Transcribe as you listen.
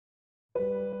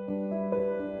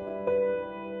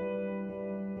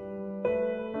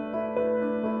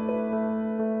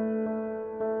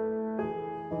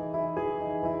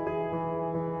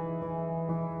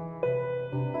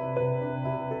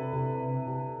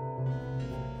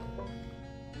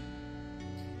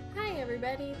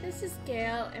everybody, this is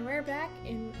Gale, and we're back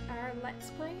in our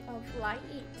Let's Play of LiEat.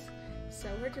 So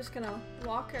we're just gonna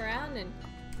walk around and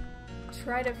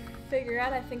try to figure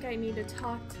out, I think I need to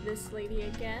talk to this lady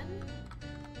again.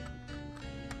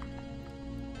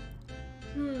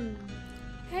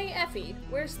 Hey Effie,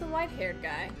 where's the white-haired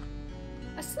guy?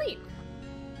 Asleep.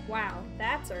 Wow,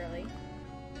 that's early.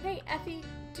 Hey Effie,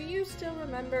 do you still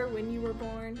remember when you were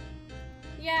born?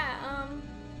 Yeah,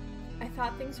 I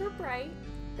thought things were bright.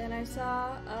 Then I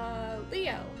saw,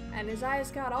 Leo, and his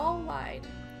eyes got all wide.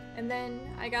 And then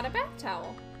I got a bath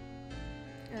towel.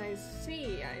 I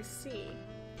see.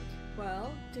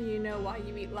 Well, do you know why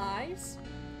you eat lies?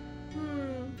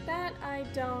 That I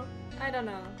don't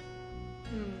know.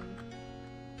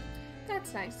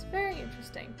 That's nice, very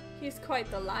interesting. He's quite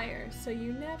the liar, so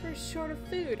you're never short of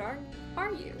food, are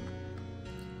you?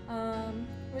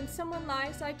 When someone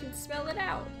lies, I can smell it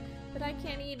out. But I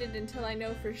can't eat it until I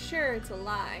know for sure it's a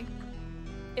lie.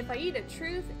 If I eat a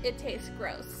truth, it tastes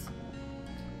gross.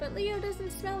 But Leo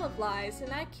doesn't smell of lies,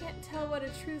 and I can't tell what's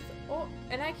a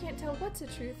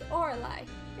truth or a lie.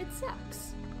 It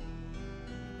sucks.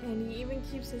 And he even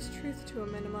keeps his truth to a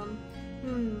minimum.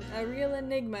 A real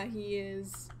enigma he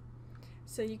is.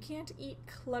 So you can't eat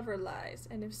clever lies,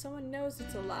 and if someone knows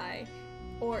it's a lie,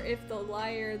 or if the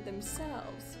liar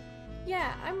themselves.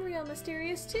 Yeah, I'm real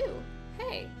mysterious too.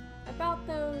 Hey. About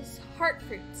those heart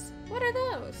fruits. What are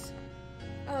those?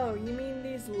 Oh, you mean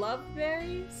these love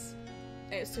berries?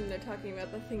 I assume they're talking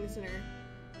about the things in her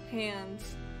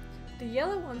hands. The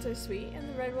yellow ones are sweet and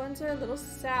the red ones are a little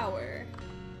sour.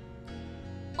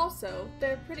 Also,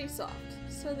 they're pretty soft,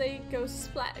 so they go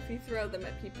splat if you throw them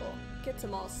at people. Gets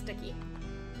them all sticky.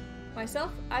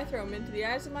 Myself, I throw them into the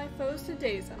eyes of my foes to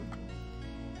daze them.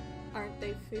 Aren't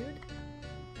they food?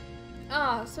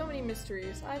 Ah, so many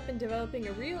mysteries. I've been developing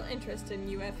a real interest in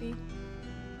you, Effie.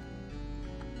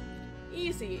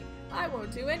 Easy. I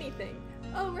won't do anything.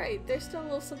 Oh right, there's still a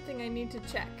little something I need to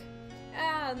check.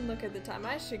 Ah, and look at the time.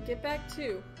 I should get back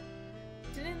too.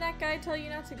 Didn't that guy tell you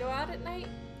not to go out at night?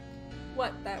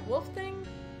 What, that wolf thing?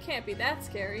 Can't be that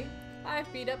scary. I've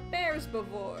beat up bears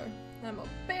before. I'm a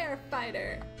bear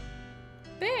fighter.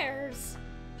 Bears?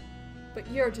 But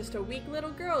you're just a weak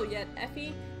little girl yet,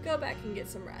 Effie. Go back and get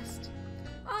some rest.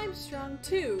 I'm strong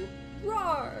too.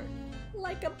 Roar!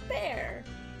 Like a bear.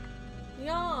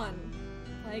 Yawn.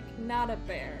 Like not a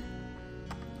bear.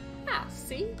 Ah,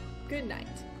 see? Good night.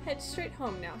 Head straight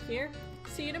home now, here.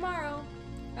 See you tomorrow.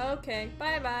 Okay,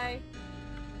 bye-bye.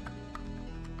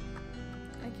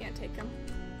 I can't take him.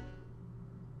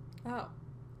 Oh,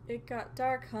 it got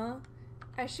dark, huh?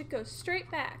 I should go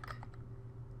straight back.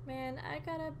 Man, I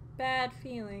got a bad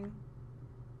feeling.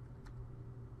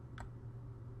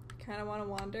 Kind of want to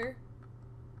wander,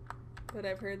 but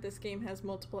I've heard this game has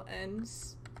multiple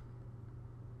ends.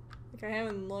 Like, I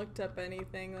haven't looked up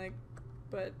anything, like,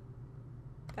 but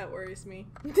that worries me.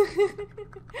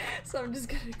 So I'm just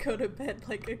gonna go to bed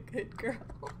like a good girl.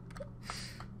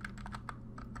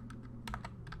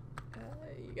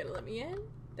 You gotta let me in?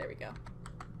 There we go.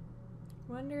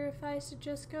 Wonder if I should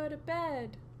just go to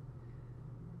bed.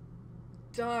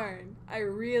 Darn, I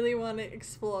really want to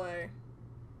explore.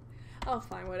 Oh,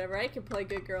 fine, whatever. I can play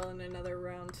good girl in another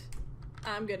round.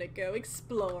 I'm gonna go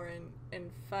exploring and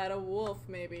fight a wolf,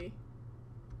 maybe.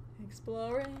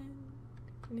 Exploring.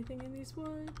 Anything in these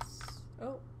woods?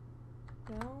 Oh.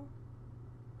 No.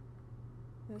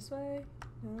 This way?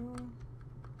 No.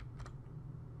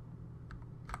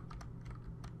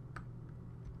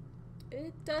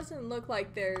 It doesn't look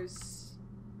like there's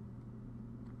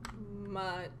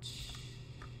much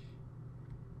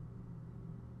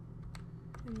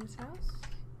in this house.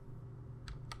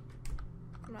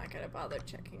 I'm not gonna bother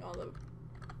checking all the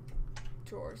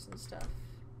drawers and stuff.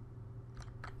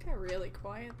 Got really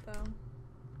quiet though.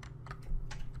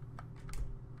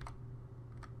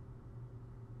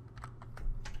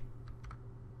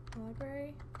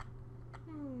 Library?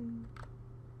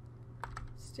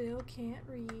 Still can't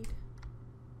read.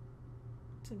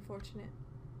 It's unfortunate.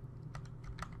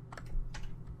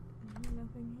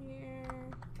 Nothing here.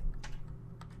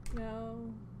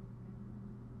 No.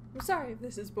 I'm sorry if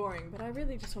this is boring, but I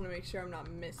really just want to make sure I'm not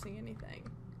missing anything.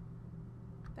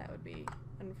 That would be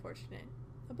unfortunate.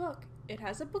 A book. It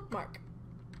has a bookmark.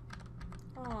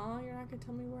 Aw, you're not gonna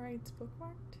tell me where it's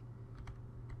bookmarked?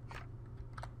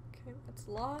 Okay, that's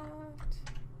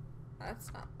locked.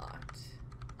 That's not locked.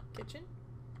 Kitchen?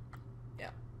 Yeah,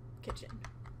 kitchen.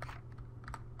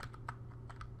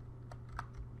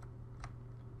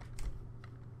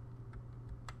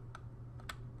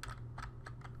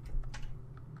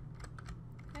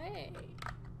 Hey.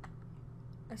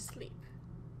 Asleep.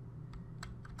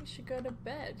 You should go to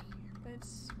bed. Your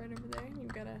bed's right over there.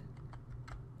 You've got a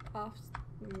off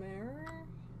mirror.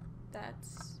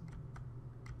 That's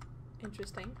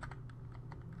interesting.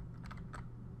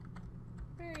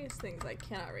 Various things I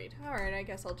cannot read. Alright, I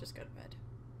guess I'll just go to bed.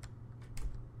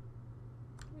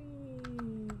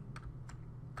 Whee.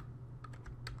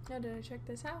 Now, did I check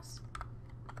this house?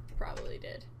 Probably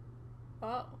did.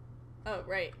 Oh. Oh,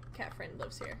 right. Cat friend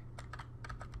lives here.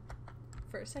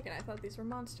 For a second, I thought these were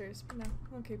monsters, but no.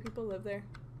 Okay, people live there.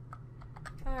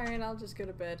 Alright, I'll just go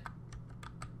to bed.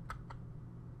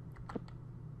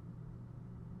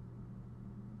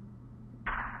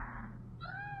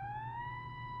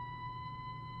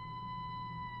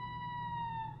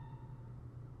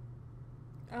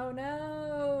 Oh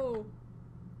no!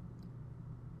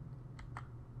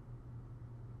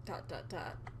 Dot dot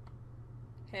dot.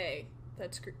 Hey,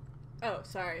 that scream. Oh,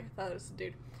 sorry. I thought it was a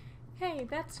dude. Hey,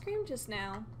 that scream just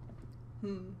now.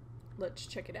 Let's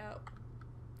check it out.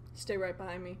 Stay right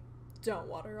behind me. Don't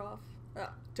wander off.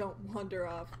 Don't wander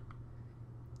off.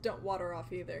 Don't water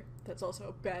off either. That's also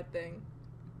a bad thing.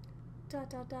 Dot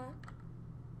dot dot.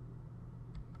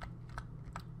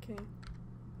 Okay.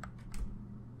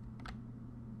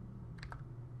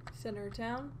 Center of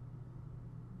town.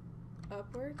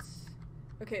 Upwards.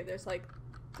 Okay, there's like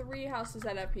 3 houses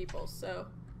that have people, so.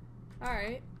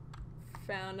 Alright.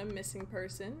 Found a missing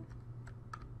person.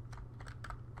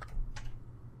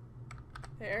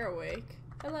 They're awake.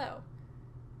 Hello.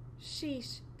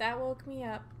 Sheesh, that woke me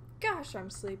up. Gosh, I'm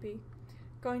sleepy.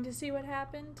 Going to see what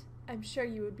happened? I'm sure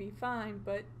you would be fine,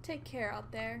 but take care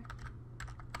out there.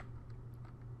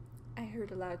 I heard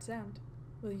a loud sound.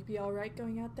 Will you be alright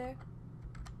going out there?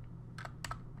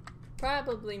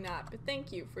 Probably not, but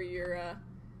thank you for your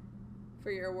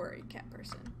worry, cat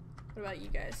person. What about you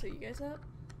guys? Are you guys up?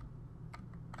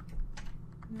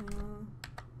 No.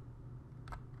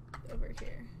 Over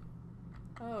here.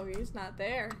 Oh, he's not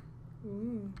there.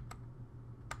 And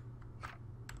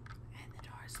the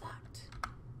door is locked.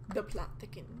 The plot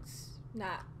thickens.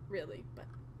 Not really, but.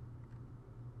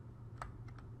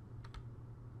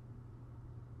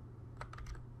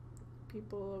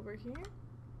 People over here?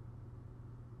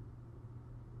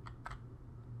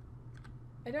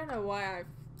 I don't know why I've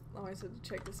always had to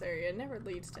check this area. It never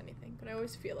leads to anything, but I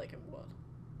always feel like it would.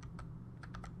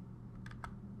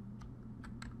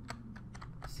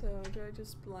 So, do I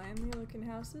just blindly look in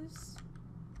houses?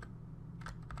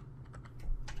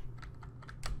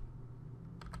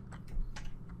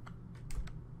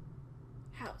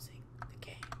 Housing, the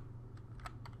game.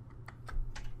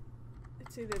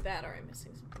 It's either that or I'm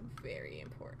missing something very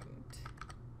important.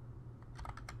 I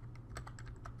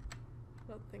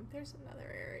don't think there's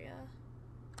another area.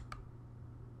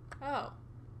 Oh.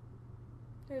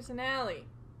 There's an alley.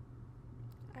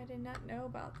 I did not know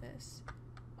about this.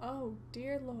 Oh,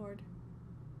 dear Lord.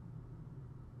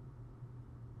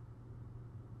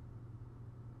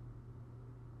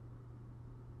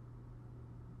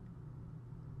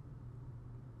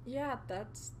 Yeah,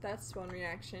 that's one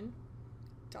reaction.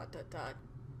 Dot dot dot.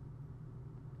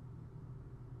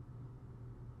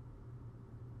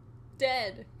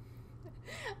 Dead.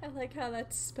 I like how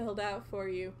that's spelled out for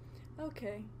you.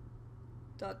 Okay.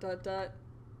 Dot dot dot.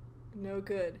 No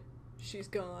good. She's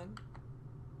gone.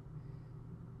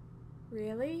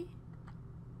 Really?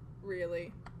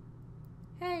 Really?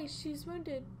 Hey, she's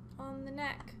wounded on the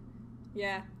neck.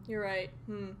 Yeah, you're right.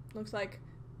 Looks like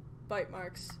bite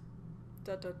marks.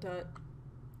 Dot dot dot.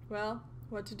 Well,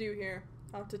 what to do here?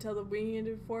 I'll have to tell the winged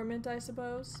informant, I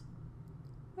suppose.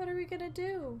 What are we gonna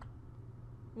do?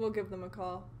 We'll give them a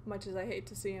call, much as I hate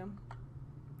to see them.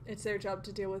 It's their job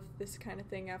to deal with this kind of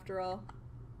thing after all.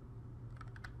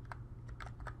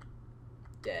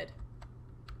 Dead.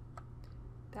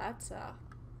 That's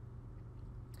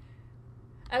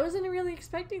I wasn't really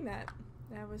expecting that.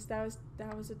 That was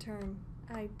a turn.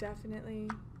 I definitely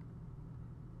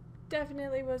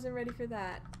wasn't ready for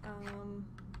that.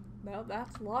 Well,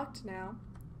 that's locked now.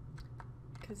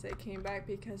 Because they came back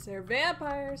because they're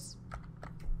vampires.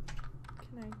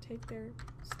 Can I take their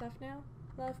stuff now?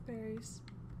 Love berries.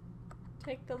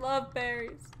 Take the love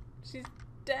berries. She's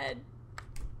dead.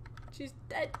 She's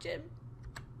dead, Jim.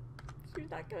 She's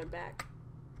not coming back.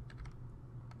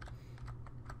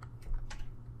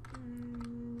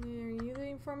 Are you the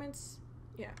informants?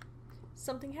 Yeah.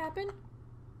 Something happened?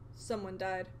 Someone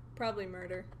died. Probably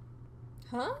murder.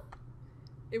 Huh?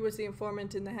 It was the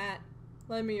informant in the hat.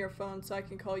 Lend me your phone so I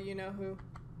can call you know who. ...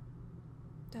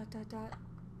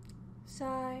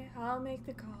 Sigh, I'll make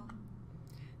the call.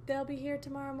 They'll be here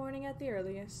tomorrow morning at the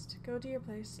earliest. Go to your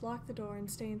place, lock the door, and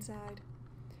stay inside.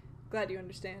 Glad you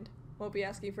understand. Won't be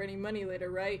asking for any money later,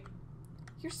 right?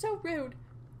 You're so rude.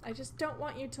 I just don't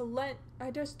want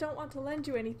to lend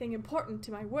you anything important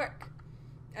to my work.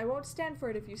 I won't stand for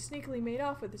it if you sneakily made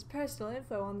off with his personal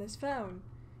info on this phone.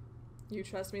 You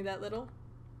trust me that little? ...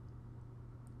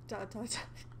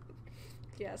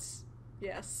 Yes.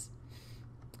 Yes.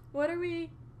 What are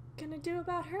we gonna do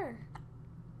about her?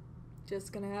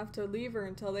 Just gonna have to leave her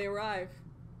until they arrive.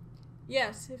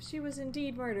 Yes, if she was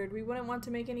indeed murdered, we wouldn't want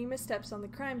to make any missteps on the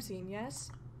crime scene, yes?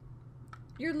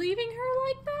 You're leaving her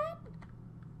like that?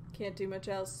 Can't do much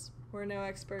else. We're no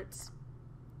experts.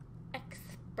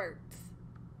 Experts.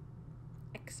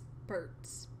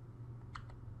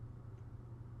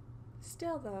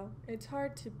 Still, though, it's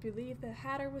hard to believe the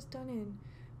Hatter was done in.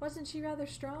 Wasn't she rather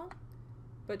strong?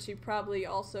 But she'd probably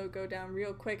also go down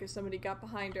real quick if somebody got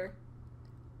behind her.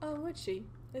 Oh, would she?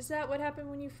 Is that what happened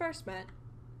when you first met? ...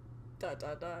 Don't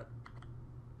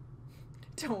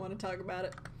want to talk about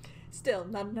it. Still,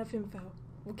 not enough info.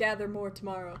 We'll gather more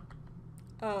tomorrow.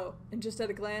 Oh, and just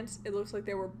at a glance, it looks like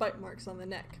there were bite marks on the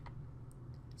neck.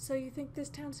 So you think this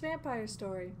town's vampire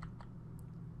story?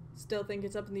 Still think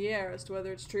it's up in the air as to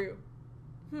whether it's true.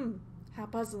 How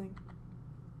puzzling.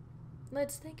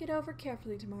 Let's think it over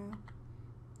carefully tomorrow.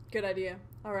 Good idea.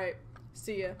 Alright,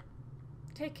 see ya.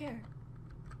 Take care.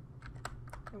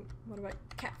 Oh, what about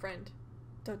cat friend? ...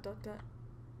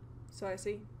 So I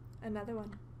see. Another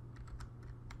one.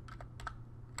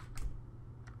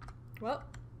 Well,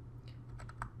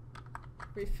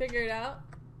 we figured out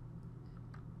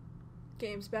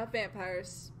games about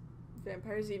vampires.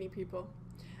 Vampires eating people.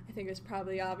 I think it's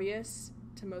probably obvious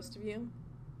to most of you.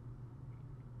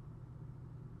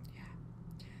 Yeah.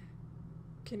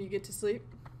 Can you get to sleep?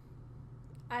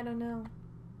 I don't know. ...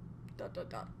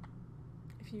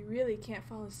 If you really can't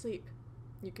fall asleep,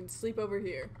 you can sleep over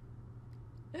here.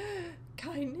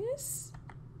 Kindness?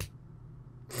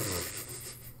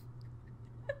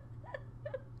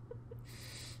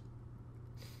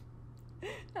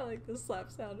 I like the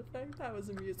slap sound effect. That was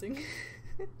amusing.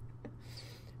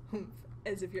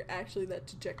 As if you're actually that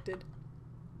dejected.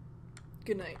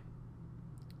 Good night.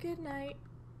 Good night.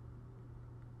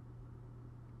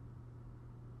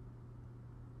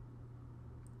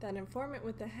 That informant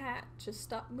with the hat just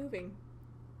stopped moving.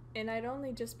 And I'd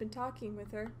only just been talking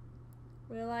with her.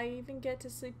 Will I even get to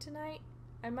sleep tonight?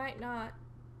 I might not.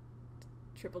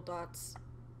 Triple dots.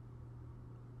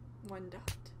 1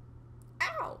 dot.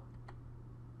 Ow!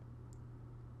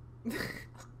 Did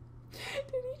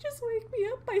he just wake me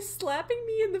up by slapping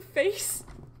me in the face?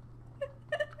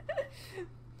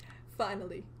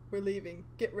 Finally, we're leaving.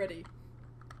 Get ready.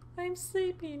 I'm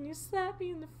sleepy and you slap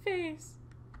me in the face.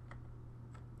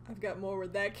 I've got more where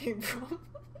that came from.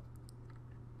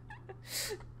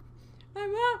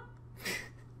 I'm up.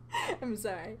 I'm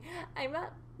sorry. I'm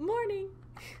up. Morning.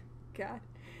 God.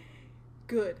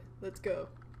 Good. Let's go.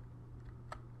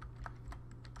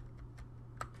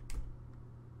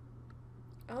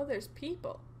 Oh, there's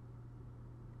people.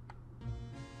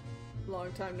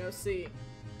 Long time no see.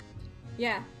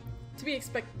 Yeah, to be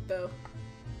expected though.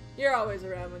 You're always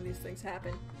around when these things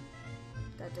happen. ...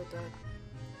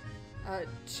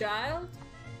 Child?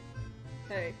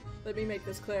 Hey, let me make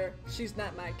this clear. She's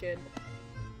not my kid.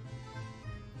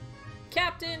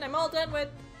 Captain, I'm all done with...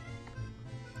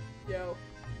 Yo.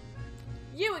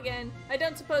 You again! I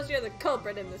don't suppose you're the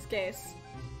culprit in this case.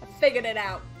 I figured it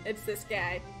out. It's this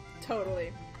guy.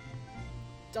 Totally.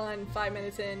 Done 5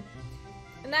 minutes in.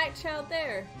 A night child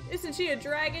there. Isn't she a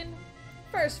dragon?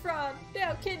 First fraud,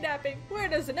 now kidnapping. Where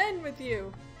does it end with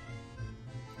you?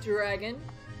 Dragon? ...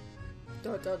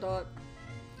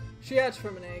 She hatched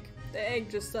from an egg. The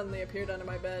egg just suddenly appeared under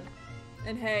my bed.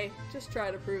 And hey, just try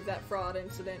to prove that fraud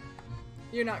incident.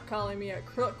 You're not calling me a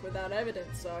crook without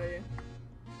evidence, are you?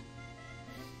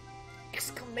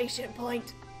 Exclamation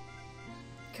point!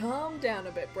 Calm down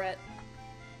a bit, Brett.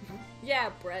 Yeah,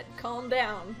 Brett, calm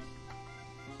down.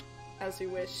 As you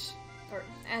wish. Or,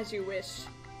 as you wish.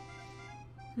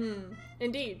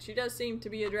 Indeed, she does seem to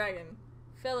be a dragon.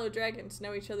 Fellow dragons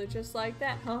know each other just like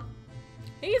that, huh?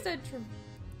 He's a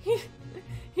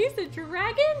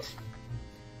dragon?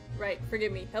 Right,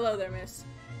 forgive me. Hello there, miss.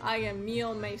 I am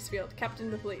Neil Macefield, Captain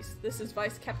of the Police. This is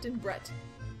Vice Captain Brett.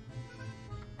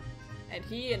 And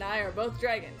he and I are both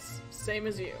dragons, same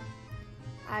as you.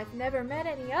 I've never met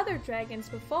any other dragons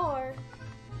before.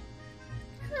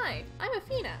 Hi, I'm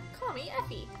Athena. Call me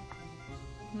Effie.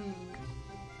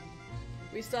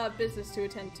 We still have business to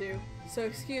attend to. so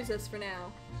excuse us for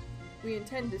now. We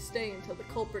intend to stay until the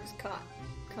culprit's caught.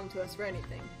 Come to us for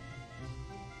anything.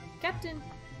 Captain,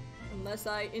 unless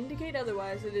I indicate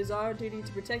otherwise, it is our duty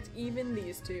to protect even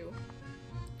these two.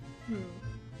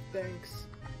 Thanks.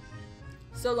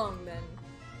 So long, then.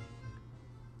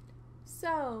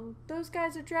 So, those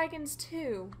guys are dragons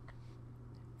too.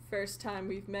 First time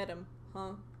we've met them,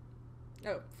 huh?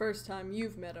 Oh, first time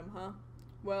you've met them, huh?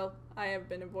 Well, I have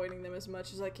been avoiding them as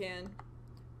much as I can.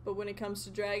 But when it comes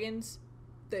to dragons,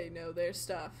 they know their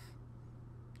stuff.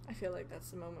 I feel like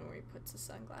that's the moment where he puts his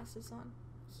sunglasses on.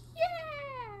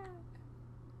 Yeah!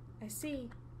 I see.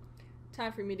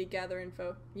 Time for me to gather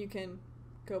info. You can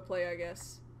go play, I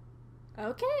guess.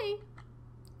 Okay.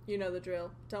 You know the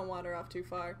drill. Don't wander off too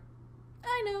far.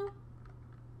 I know. ...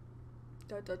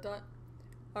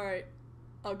 Alright,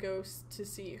 I'll go to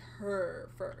see her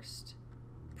first.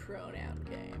 Pronoun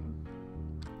game.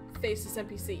 Face this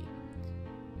NPC.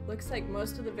 Looks like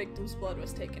most of the victim's blood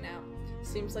was taken out.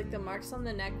 Seems like the marks on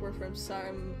the neck were from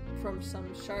some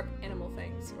sharp animal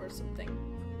fangs or something.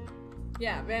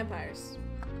 Yeah, vampires.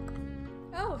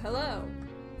 Oh, hello.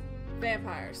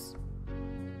 Vampires.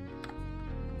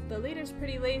 The leader's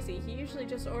pretty lazy. He usually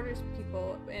just orders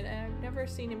people, and I've never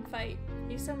seen him fight.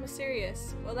 He's so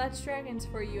mysterious. Well, that's dragons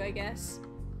for you, I guess.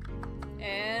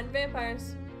 And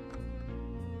vampires.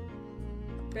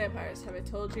 Vampires. Have I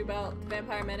told you about the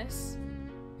vampire menace?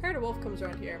 Heard a wolf comes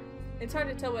around here. It's hard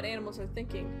to tell what animals are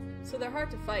thinking, so they're hard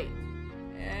to fight.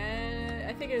 And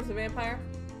I think it is a vampire.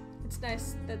 It's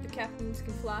nice that the captains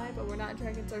can fly, but we're not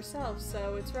dragons ourselves,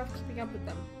 so it's rough keeping up with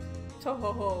them.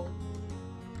 Tohoho.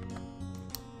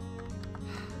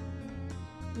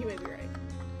 You may be right.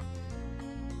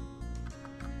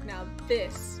 Now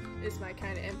this is my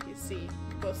kind of NPC.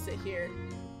 Go sit here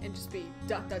and just be ...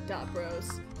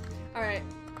 bros. Alright,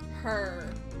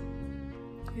 her.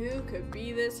 Who could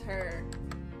be this her?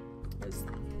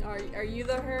 Are you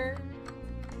the her?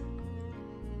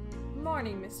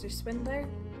 Morning, Mr. Swindler.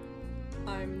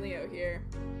 I'm Leo here.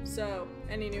 So,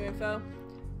 any new info?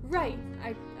 Right,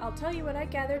 I'll tell you what I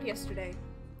gathered yesterday.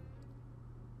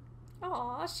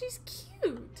 Aw, she's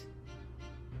cute!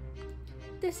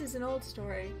 This is an old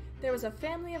story. There was a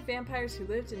family of vampires who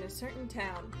lived in a certain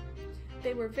town.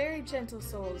 They were very gentle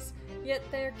souls, yet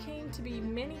there came to be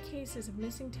many cases of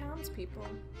missing townspeople.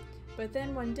 But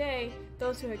then one day,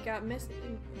 those who had gone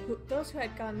missing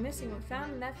were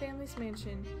found in that family's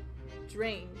mansion,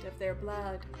 drained of their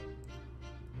blood.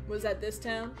 Was that this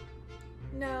town?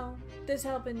 No, this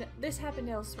happened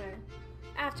elsewhere.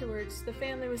 Afterwards, the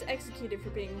family was executed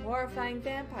for being horrifying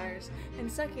vampires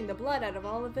and sucking the blood out of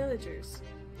all the villagers.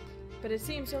 But it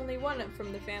seems only one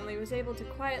from the family was able to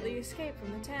quietly escape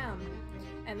from the town,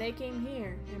 and they came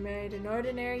here and married an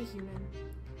ordinary human.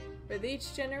 With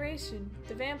each generation,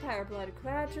 the vampire blood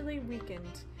gradually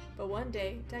weakened, but one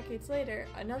day, decades later,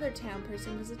 another town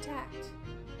person was attacked.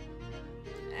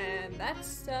 And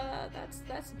that's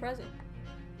the present.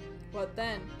 What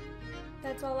then?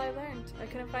 That's all I learned. I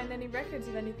couldn't find any records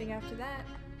of anything after that.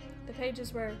 The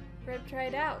pages were ripped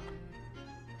right out.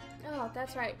 Oh,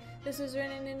 that's right. This was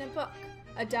written in a book.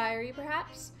 A diary,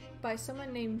 perhaps? By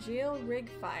someone named Gale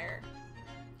Rigfire.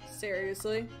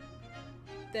 Seriously?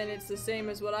 Then it's the same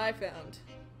as what I found.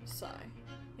 Sigh.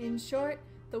 In short,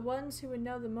 the ones who would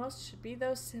know the most should be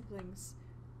those siblings.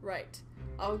 Right.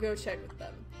 I'll go check with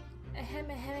them.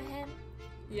 Ahem, ahem, ahem.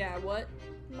 Yeah, what?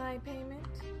 My payment?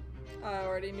 I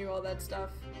already knew all that stuff.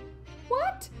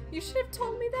 What? You should have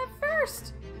told me that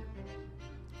first!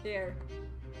 Here.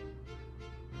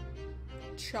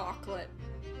 Chocolate.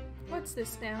 What's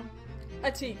this now?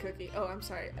 A tea cookie. Oh, I'm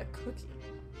sorry, a cookie.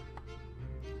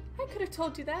 I could have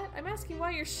told you that. I'm asking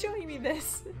why you're showing me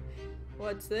this.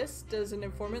 What's this? Does an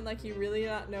informant like you really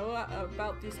not know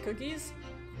about these cookies?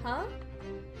 Huh?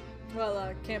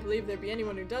 Well, can't believe there'd be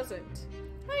anyone who doesn't.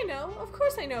 I know. Of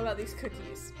course I know about these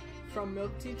cookies. From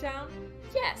Milk Tea Town?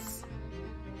 Yes.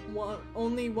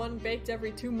 Only one baked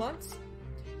every 2 months?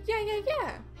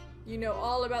 Yeah. You know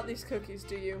all about these cookies,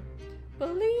 do you?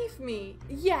 Believe me,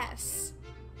 yes.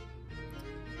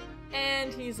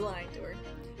 And he's lying to her.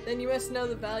 Then you must know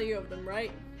the value of them,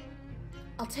 right?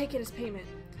 I'll take it as payment.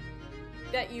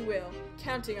 That you will.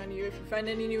 Counting on you if you find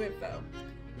any new info.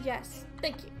 Yes,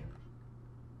 thank you.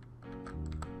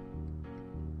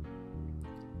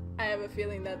 I have a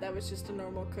feeling that was just a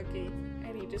normal cookie,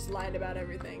 and he just lied about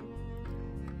everything.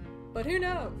 But who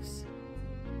knows?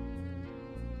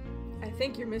 I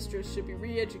think your mistress should be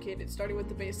re-educated, starting with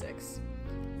the basics.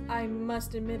 I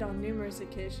must admit on numerous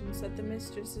occasions that the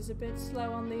mistress is a bit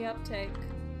slow on the uptake.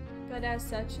 But as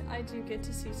such, I do get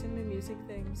to see some amusing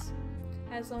things.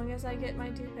 As long as I get my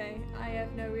due pay, I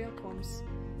have no real qualms.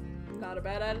 Not a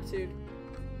bad attitude.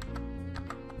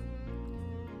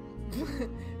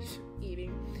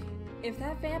 Eating. If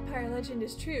that vampire legend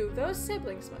is true, those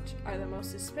siblings are the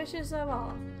most suspicious of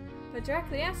all. But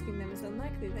directly asking them is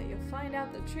unlikely that you'll find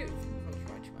out the truth.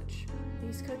 Munch.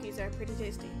 These cookies are pretty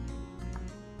tasty.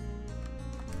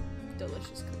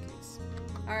 Delicious cookies.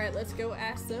 Alright, let's go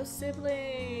ask those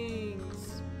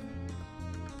siblings.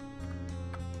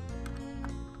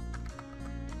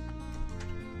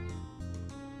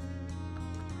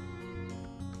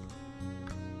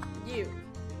 You.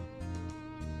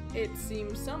 It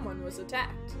seems someone was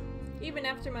attacked. Even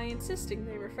after my insisting,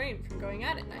 they refrained from going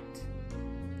out at night.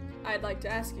 I'd like to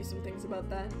ask you some things about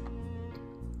that.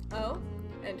 Oh?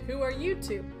 And who are you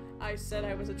two? I said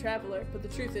I was a traveler, but the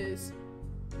truth is...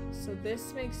 So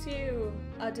this makes you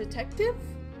a detective?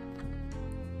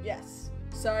 Yes.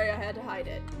 Sorry I had to hide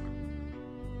it.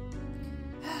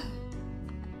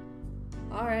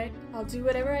 Alright, I'll do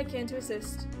whatever I can to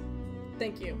assist.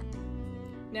 Thank you.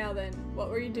 Now then, what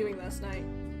were you doing last night?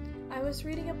 I was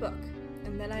reading a book,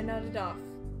 and then I nodded off.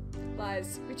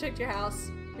 Lies, we checked your house.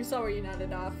 We saw where you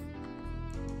nodded off.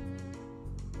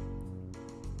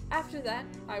 After that,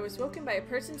 I was woken by a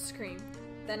person's scream.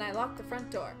 Then I locked the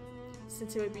front door,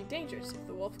 since it would be dangerous if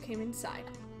the wolf came inside.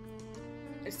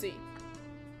 I see.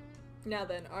 Now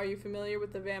then, are you familiar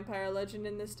with the vampire legend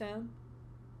in this town?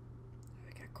 Oh,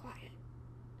 I got quiet.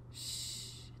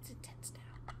 Shh, it's intense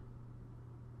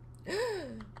now.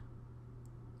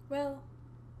 Well,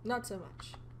 not so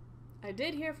much. I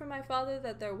did hear from my father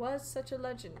that there was such a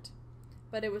legend,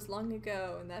 but it was long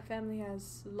ago, and that family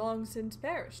has long since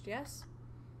perished, yes?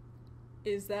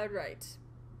 Is that right?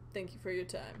 Thank you for your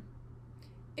time.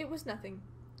 It was nothing.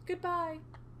 Goodbye.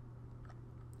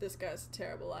 This guy's a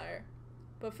terrible liar.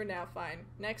 But for now, fine.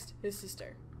 Next, his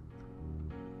sister.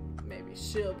 Maybe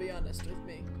she'll be honest with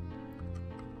me. ...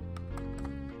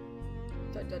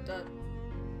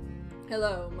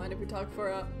 Hello, mind if we talk for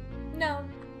a... No.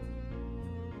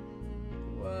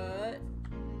 What?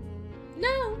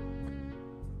 No. ...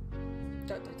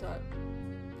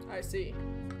 I see.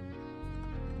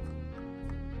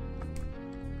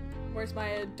 Where's my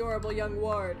adorable young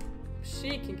ward?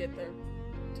 She can get there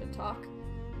to talk.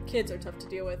 Kids are tough to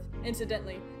deal with.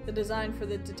 Incidentally, the design for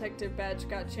the detective badge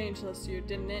got changed last year,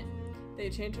 didn't it? They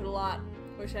changed it a lot.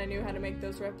 Wish I knew how to make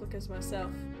those replicas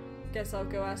myself. Guess I'll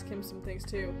go ask him some things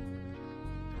too.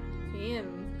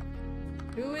 Him?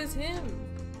 Who is him?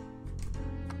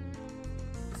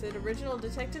 Is it original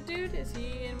detective dude? Is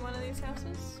he in one of these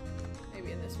houses?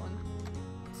 Maybe in this one.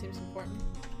 Seems important.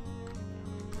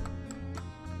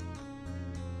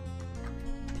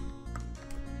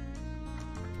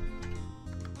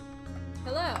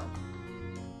 Hello.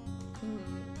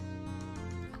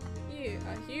 You,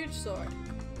 a huge sword.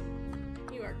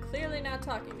 You are clearly not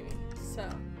talking to me. So,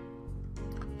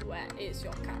 where is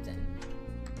your captain?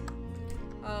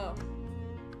 Oh,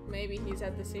 maybe he's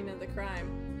at the scene of the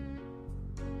crime.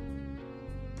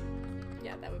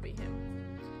 Yeah, that would be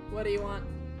him. What do you want?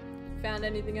 Found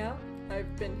anything out?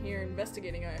 I've been here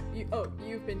investigating.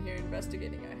 You've been here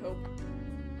investigating, I hope.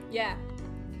 Yeah.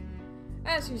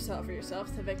 As you saw for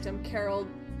yourself, the victim, Carol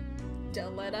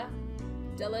Deletta,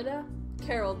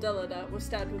 was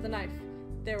stabbed with a knife.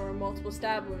 There were multiple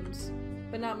stab wounds,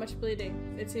 but not much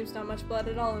bleeding. It seems not much blood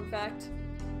at all, in fact.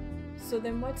 So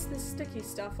then what's this sticky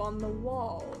stuff on the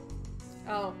wall?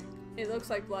 Oh, it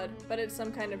looks like blood, but it's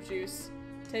some kind of juice.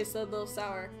 Tastes a little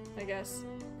sour, I guess.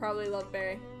 Probably love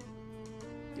berry.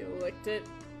 You licked it?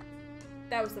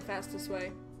 That was the fastest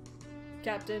way.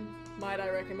 Captain, might I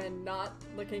recommend not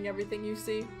licking everything you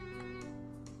see?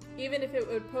 Even if it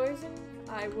would poison,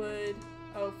 I would...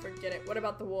 Oh, forget it. What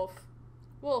about the wolf?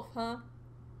 Wolf, huh?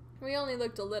 We only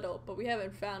looked a little, but we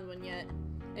haven't found one yet.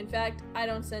 In fact, I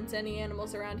don't sense any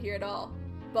animals around here at all.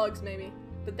 Bugs, maybe.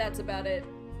 But that's about it.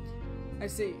 I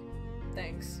see.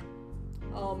 Thanks.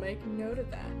 I'll make note of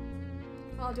that.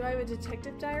 Oh, do I have a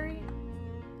detective diary?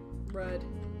 Red.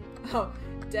 Oh,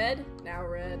 dead? Now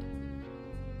red.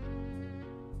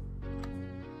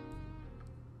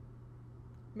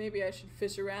 Maybe I should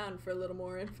fish around for a little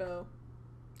more info.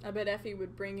 I bet Effie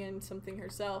would bring in something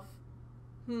herself.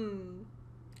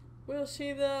 Will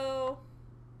she, though?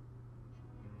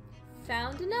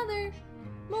 Found another.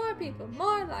 More people,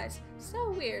 more lies.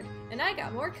 So weird. And I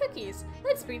got more cookies.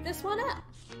 Let's beat this one up.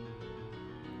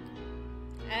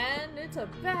 And it's a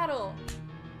battle.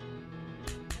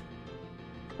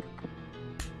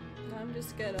 I'm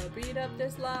just gonna beat up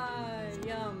this lie.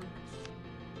 Yum.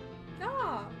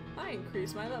 Ah, I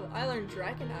increased my level. I learned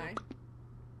Dragon Eye.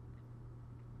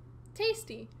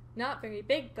 Tasty. Not very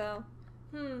big, though.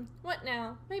 What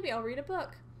now? Maybe I'll read a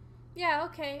book. Yeah,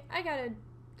 okay. I got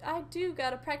I do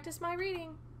gotta practice my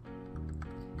reading.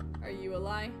 Are you a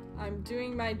lie? I'm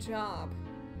doing my job.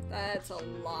 That's a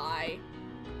lie.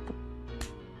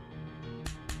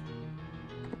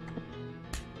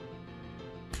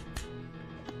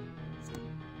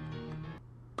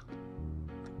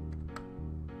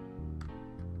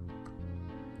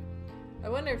 I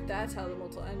wonder if that's how the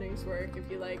multiple endings work. If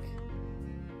you like,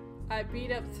 I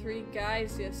beat up 3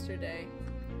 guys yesterday.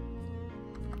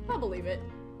 I'll believe it.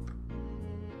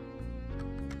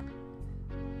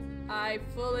 I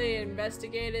fully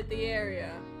investigated the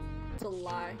area. It's a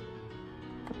lie.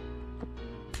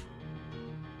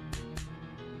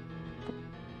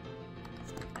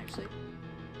 Actually,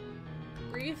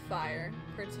 breathe fire.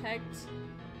 Protect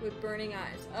with burning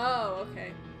eyes. Oh,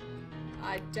 okay.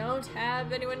 I don't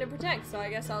have anyone to protect, so I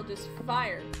guess I'll just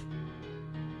fire.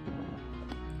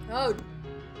 Oh,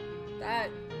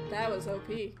 that was OP.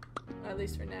 At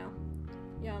least for now.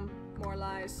 Yum. More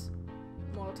lies.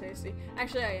 More tasty.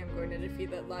 Actually, I am going to defeat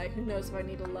that lie. Who knows if I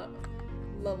need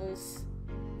levels.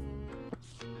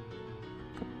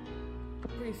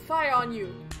 Breathe fire on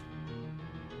you.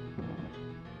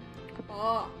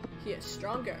 Oh, he is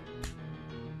stronger.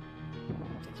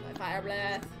 Takes my fire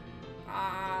breath.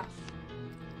 Ah.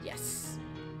 Yes.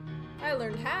 I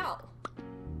learned how.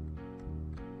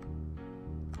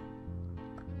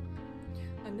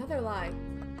 Another lie.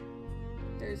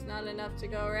 There's not enough to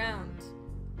go around.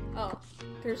 Oh,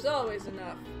 there's always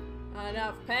enough.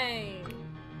 Enough pain.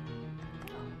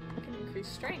 Oh, I can increase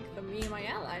strength of me and my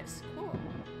allies. Cool.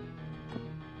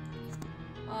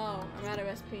 Oh, I'm out of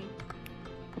SP.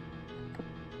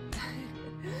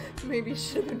 Maybe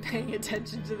should have been paying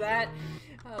attention to that.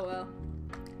 Oh well.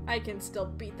 I can still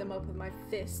beat them up with my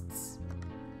fists.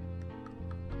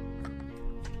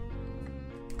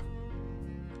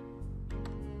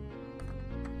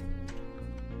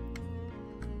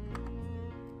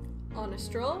 On a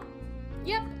stroll?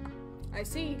 Yep. I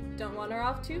see. Don't wander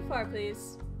off too far,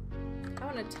 please. I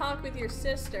want to talk with your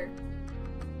sister.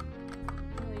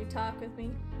 Will you talk with me?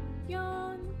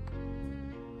 Yawn.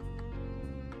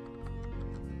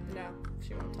 No,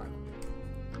 she won't talk with me.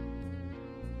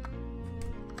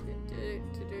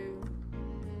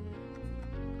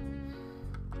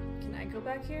 Can I go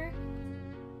back here?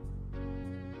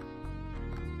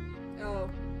 Oh,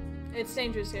 it's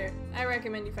dangerous here. I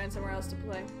recommend you find somewhere else to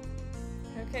play.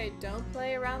 Okay, don't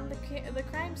play around the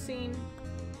crime scene.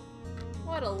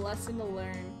 What a lesson to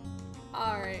learn.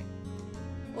 All right.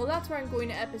 Well, that's where I'm going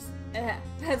to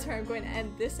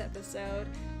end this episode.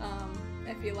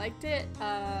 If you liked it,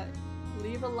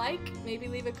 leave a like, maybe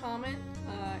leave a comment.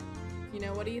 You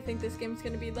know, what do you think this game's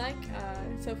gonna be like?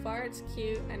 So far, it's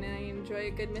cute, and I enjoy a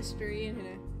good mystery and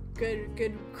a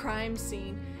good crime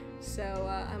scene. So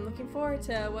I'm looking forward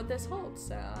to what this holds.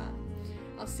 So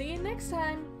I'll see you next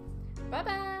time. Bye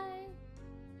bye.